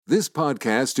This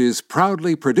podcast is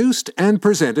proudly produced and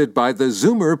presented by the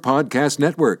Zoomer Podcast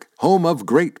Network, home of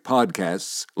great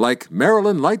podcasts like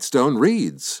Marilyn Lightstone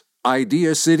Reads,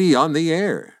 Idea City on the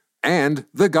Air, and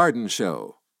The Garden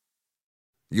Show.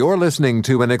 You're listening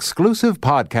to an exclusive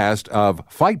podcast of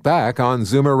Fight Back on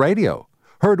Zoomer Radio,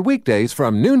 heard weekdays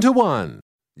from noon to 1.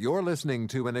 You're listening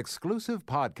to an exclusive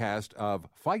podcast of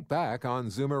Fight Back on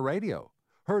Zoomer Radio,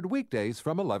 heard weekdays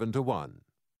from 11 to 1.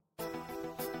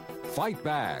 Fight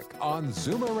Back on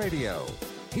Zoomer Radio.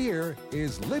 Here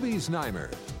is Libby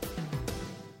Znaimer.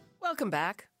 Welcome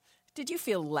back. Did you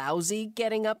feel lousy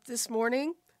getting up this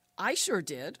morning? I sure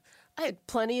did. I had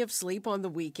plenty of sleep on the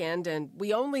weekend, and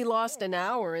we only lost an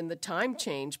hour in the time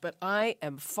change, but I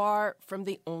am far from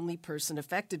the only person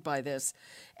affected by this.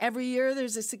 Every year,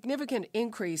 there's a significant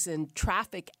increase in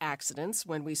traffic accidents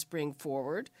when we spring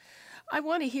forward. I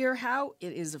want to hear how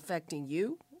it is affecting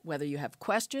you. Whether you have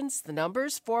questions, the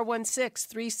numbers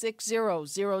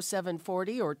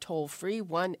 416-360-0740 or toll free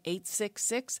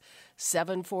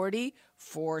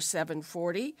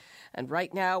 1-866-740-4740. And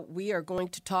right now we are going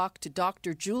to talk to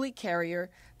Dr. Julie Carrier,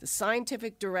 the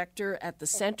scientific director at the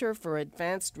Center for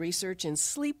Advanced Research in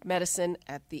Sleep Medicine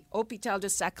at the Hôpital de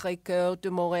SacrÃ Coeur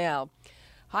de MontrÃ.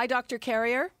 Hi, Dr.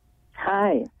 Carrier.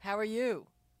 Hi. How are you?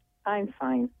 I'm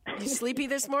fine. You sleepy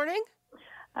this morning?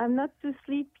 I'm not too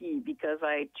sleepy because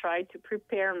I tried to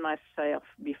prepare myself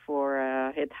before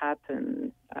it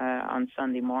happened on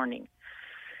Sunday morning.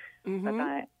 Mm-hmm.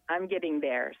 But I'm getting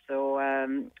there. So,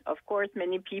 of course,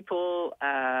 many people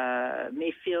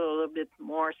may feel a little bit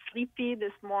more sleepy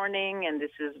this morning, and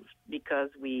this is because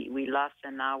we lost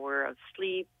an hour of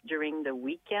sleep during the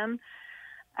weekend.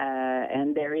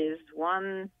 And there is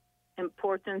one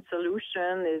important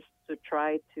solution is to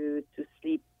try to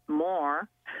sleep more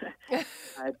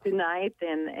tonight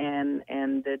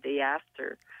and the day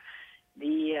after.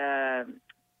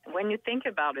 When you think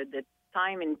about it, the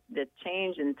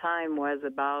change in time was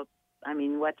about,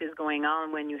 what is going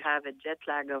on when you have a jet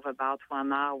lag of about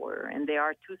 1 hour, and there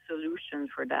are two solutions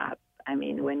for that.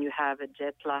 When you have a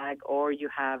jet lag or you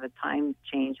have a time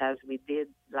change, as we did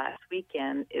last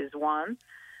weekend, is one,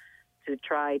 to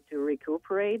try to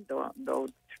recuperate, though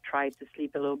to try to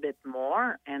sleep a little bit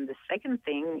more. And the second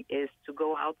thing is to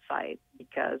go outside,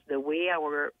 because the way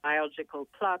our biological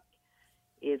clock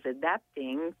is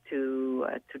adapting to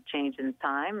change in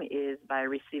time is by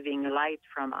receiving light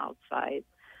from outside.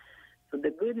 So the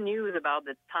good news about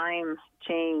the time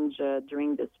change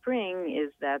during the spring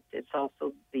is that it's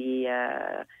also the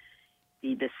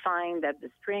sign that the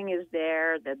spring is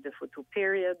there, that the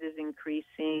photoperiod is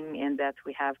increasing, and that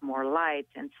we have more light.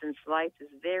 And since light is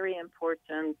very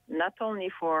important, not only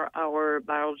for our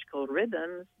biological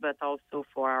rhythms, but also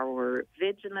for our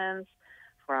vigilance,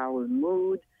 for our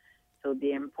mood. So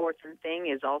the important thing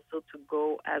is also to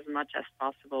go as much as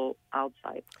possible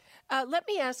outside. Let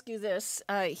me ask you this.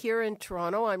 Here in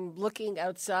Toronto, I'm looking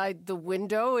outside the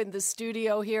window in the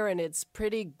studio here, and it's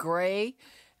pretty gray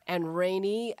and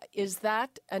rainy. Is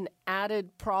that an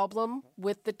added problem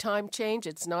with the time change?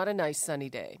 It's not a nice sunny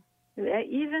day.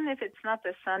 Even if it's not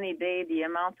a sunny day, the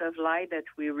amount of light that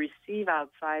we receive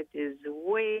outside is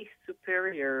way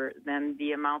superior than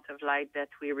the amount of light that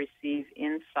we receive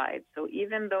inside. So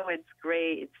even though it's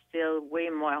gray, it's still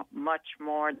much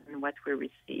more than what we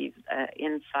receive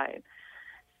inside.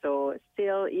 So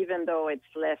still, even though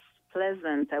it's less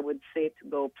pleasant, I would say, to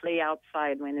go play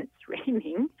outside when it's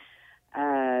raining,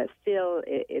 still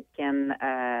it can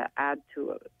add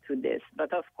to this.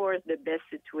 But of course, the best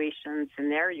situation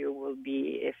scenario will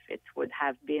be if it would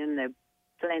have been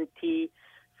plenty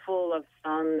full of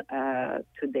sun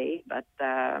today. But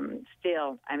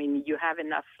still, you have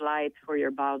enough light for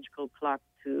your biological clock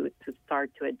to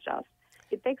start to adjust.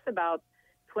 It takes about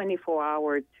 24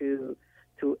 hours to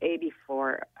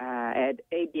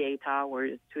 88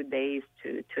 hours, 2 days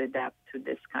to adapt to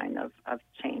this kind of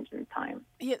change in time.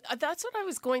 Yeah, that's what I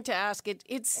was going to ask.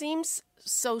 It seems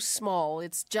so small.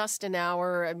 It's just an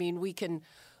hour. We can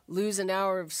lose an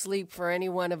hour of sleep for any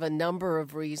one of a number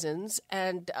of reasons.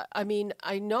 And I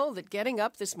know that getting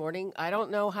up this morning, I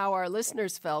don't know how our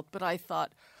listeners felt, but I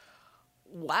thought,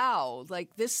 wow,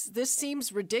 like this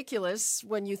seems ridiculous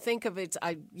when you think of it.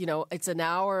 It's an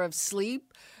hour of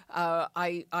sleep.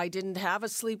 I didn't have a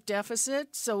sleep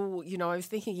deficit. So, I was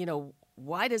thinking,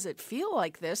 why does it feel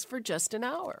like this for just an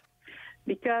hour?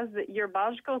 Because your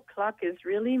biological clock is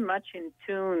really much in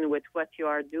tune with what you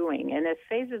are doing. And as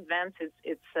phase advance,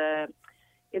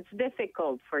 it's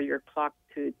difficult for your clock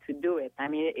to do it.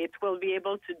 It will be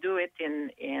able to do it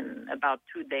in about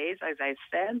 2 days, as I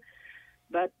said.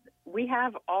 But we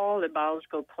have all the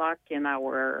biological clock in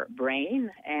our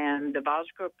brain, and the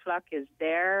biological clock is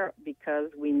there because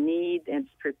we need, and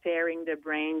it's preparing the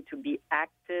brain to be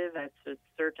active at a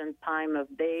certain time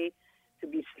of day, to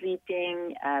be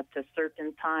sleeping at a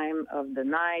certain time of the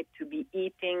night, to be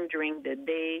eating during the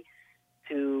day,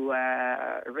 to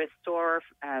restore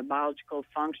biological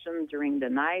function during the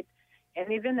night. And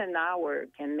even an hour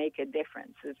can make a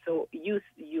difference. So you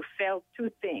felt two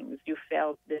things. You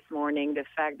felt this morning the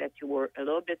fact that you were a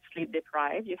little bit sleep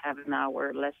deprived. You have an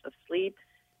hour less of sleep.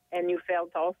 And you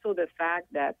felt also the fact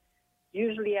that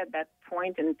usually at that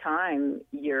point in time,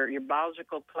 your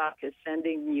biological clock is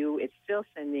still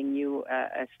sending you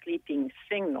a sleeping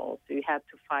signal. So you had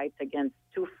to fight against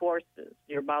two forces,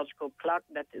 your biological clock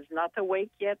that is not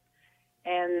awake yet,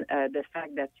 and the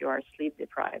fact that you are sleep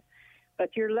deprived.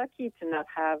 But you're lucky to not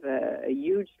have a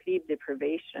huge sleep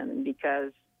deprivation,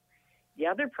 because the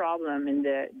other problem in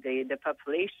the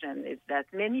population is that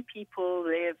many people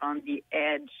live on the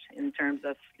edge in terms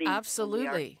of sleep.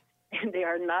 Absolutely. They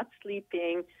are not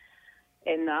sleeping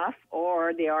enough,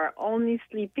 or they are only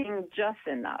sleeping just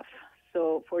enough.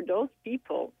 So for those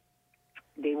people,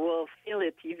 they will feel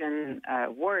it even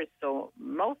worse. So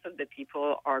most of the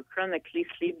people are chronically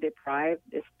sleep deprived,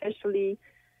 especially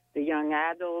the young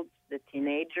adults, the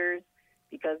teenagers,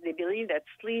 because they believe that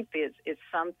sleep is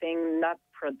something not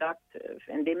productive.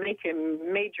 And they make a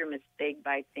major mistake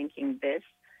by thinking this.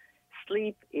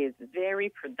 Sleep is very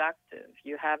productive.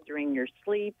 You have during your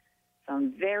sleep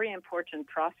some very important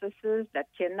processes that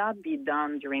cannot be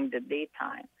done during the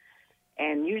daytime.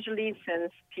 And usually,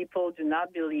 since people do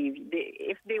not believe,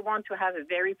 if they want to have a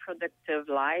very productive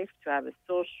life, to have a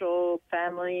social,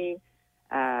 family,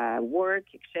 work,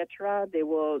 etc.,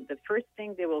 the first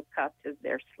thing they will cut is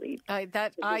their sleep.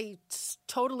 I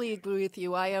totally agree with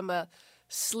you. I am a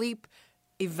sleep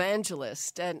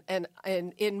evangelist, and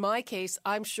in my case,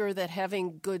 I'm sure that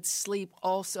having good sleep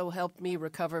also helped me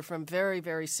recover from very,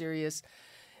 very serious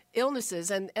illnesses.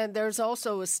 And there's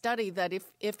also a study that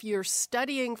if you're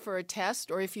studying for a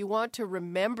test, or if you want to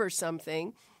remember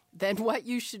something, then what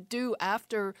you should do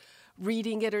after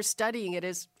reading it or studying it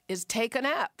is take a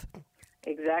nap.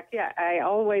 Exactly. I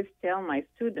always tell my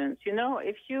students,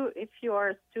 if you are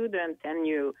a student and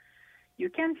you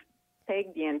can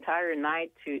take the entire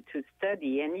night to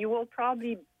study, and you will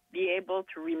probably be able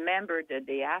to remember the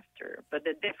day after. But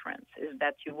the difference is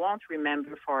that you won't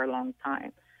remember for a long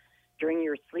time. During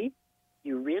your sleep,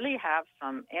 you really have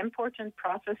some important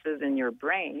processes in your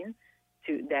brain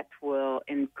that will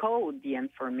encode the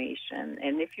information.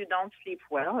 And if you don't sleep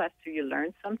well after you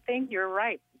learn something, you're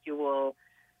right. You will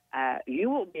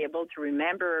be able to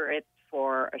remember it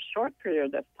for a short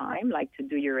period of time, like to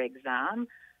do your exam.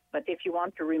 But if you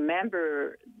want to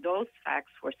remember those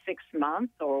facts for 6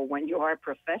 months, or when you are a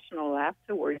professional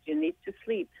afterwards, you need to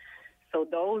sleep. So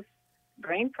those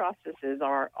brain processes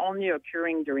are only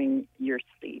occurring during your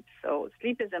sleep. So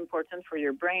sleep is important for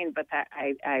your brain, but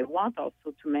I want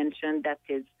also to mention that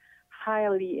it's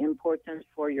highly important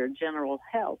for your general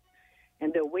health.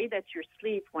 And the way that you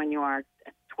sleep when you are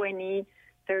 20,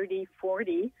 30,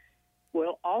 40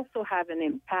 will also have an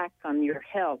impact on your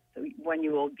health when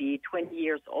you will be 20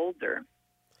 years older.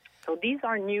 So these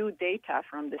are new data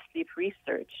from the sleep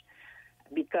research,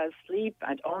 because sleep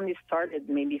had only started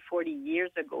maybe 40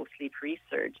 years ago, sleep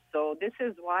research. So this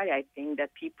is why I think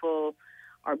that people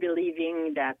are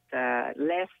believing that that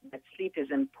sleep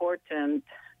is important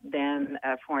than,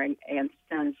 for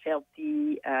instance,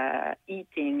 healthy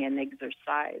eating and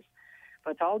exercise.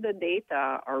 But all the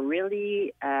data are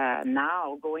really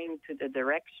now going to the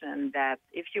direction that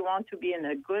if you want to be in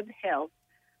a good health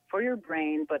for your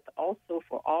brain, but also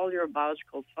for all your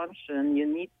biological function, you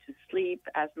need to sleep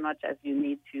as much as you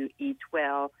need to eat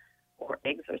well or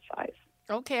exercise.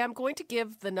 Okay, I'm going to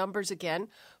give the numbers again,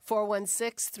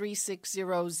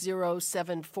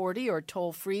 416-360-0740 or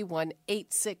toll-free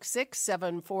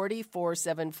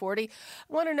 1-866-740-4740. I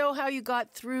want to know how you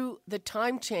got through the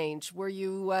time change. Were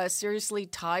you seriously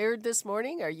tired this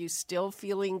morning? Are you still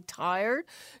feeling tired?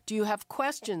 Do you have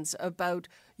questions about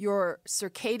your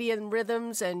circadian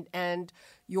rhythms and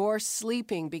your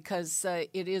sleeping? Because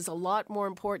it is a lot more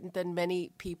important than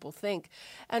many people think.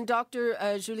 And Dr.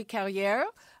 Julie Carrière,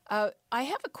 I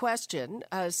have a question.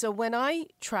 So when I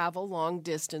travel long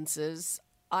distances,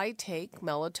 I take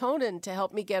melatonin to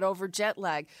help me get over jet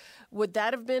lag. Would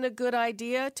that have been a good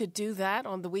idea to do that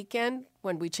on the weekend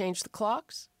when we change the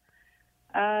clocks?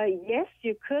 Yes,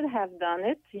 you could have done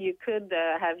it. You could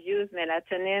have used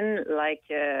melatonin,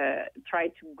 try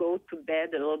to go to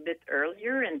bed a little bit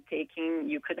earlier, and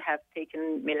you could have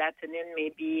taken melatonin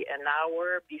maybe an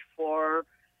hour before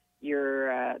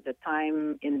the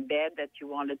time in bed that you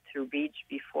wanted to reach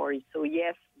before. So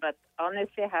yes, but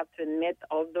honestly, I have to admit,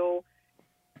 although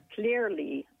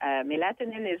clearly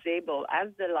melatonin is able, as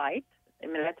the light,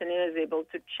 melatonin is able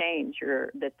to change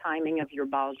the timing of your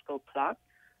biological clock.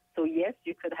 So yes,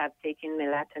 you could have taken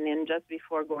melatonin just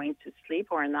before going to sleep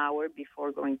or an hour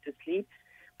before going to sleep.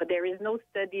 But there is no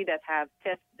study that have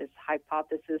tested this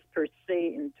hypothesis per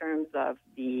se in terms of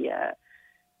the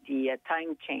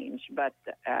time change. But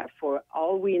for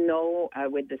all we know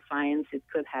with the science, it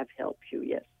could have helped you,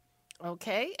 yes.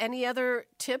 Okay. Any other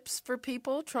tips for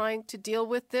people trying to deal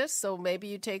with this? So maybe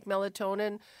you take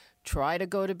melatonin, try to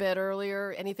go to bed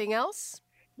earlier. Anything else?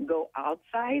 Go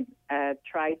outside,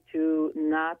 try to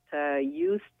not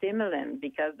use stimulant,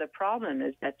 because the problem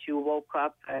is that you woke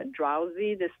up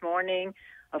drowsy this morning.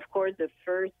 Of course, the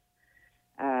first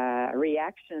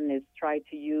reaction is try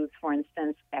to use, for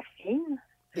instance, caffeine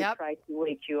to try to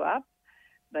wake you up.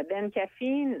 But then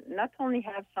caffeine not only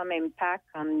has some impact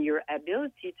on your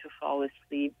ability to fall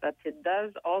asleep, but it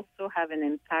does also have an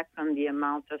impact on the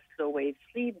amount of slow wave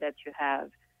sleep that you have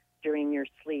during your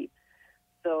sleep.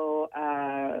 So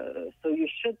you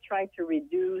should try to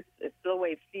reduce slow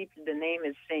wave sleep. The name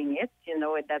is saying it,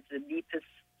 that's the deepest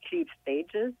sleep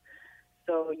stages.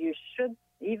 So you should,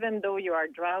 even though you are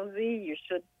drowsy, you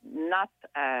should not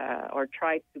or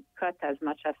try to cut as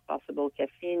much as possible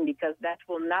caffeine, because that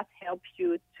will not help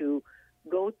you to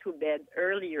go to bed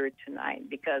earlier tonight.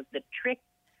 Because the trick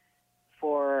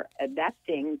for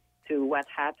adapting to what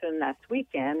happened last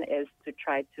weekend is to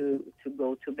try to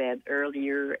go to bed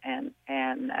earlier and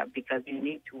because you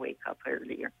need to wake up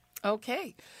earlier.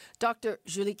 Okay. Dr.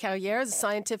 Julie Carrière,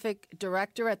 scientific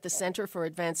director at the Center for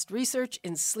Advanced Research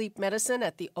in Sleep Medicine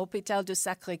at the Hôpital de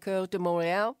SacrÃ Coeur de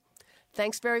MontrÃ.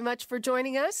 Thanks very much for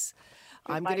joining us.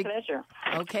 My pleasure.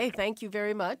 Okay, thank you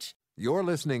very much. You're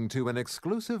listening to an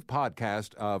exclusive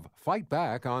podcast of Fight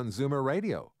Back on Zoomer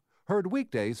Radio, heard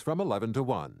weekdays from 11 to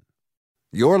 1.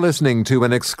 You're listening to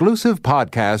an exclusive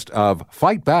podcast of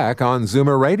Fight Back on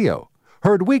Zoomer Radio,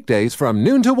 heard weekdays from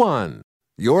noon to 1.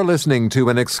 You're listening to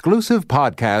an exclusive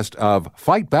podcast of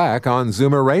Fight Back on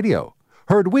Zoomer Radio,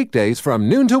 heard weekdays from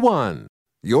noon to 1.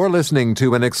 You're listening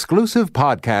to an exclusive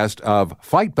podcast of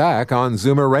Fight Back on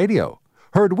Zoomer Radio,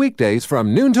 heard weekdays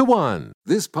from noon to 1.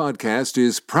 This podcast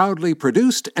is proudly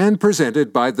produced and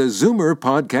presented by the Zoomer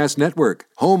Podcast Network,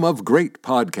 home of great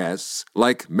podcasts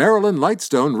like Marilyn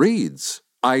Lightstone Reads,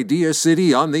 Idea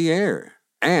City on the Air,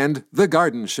 and The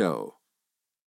Garden Show.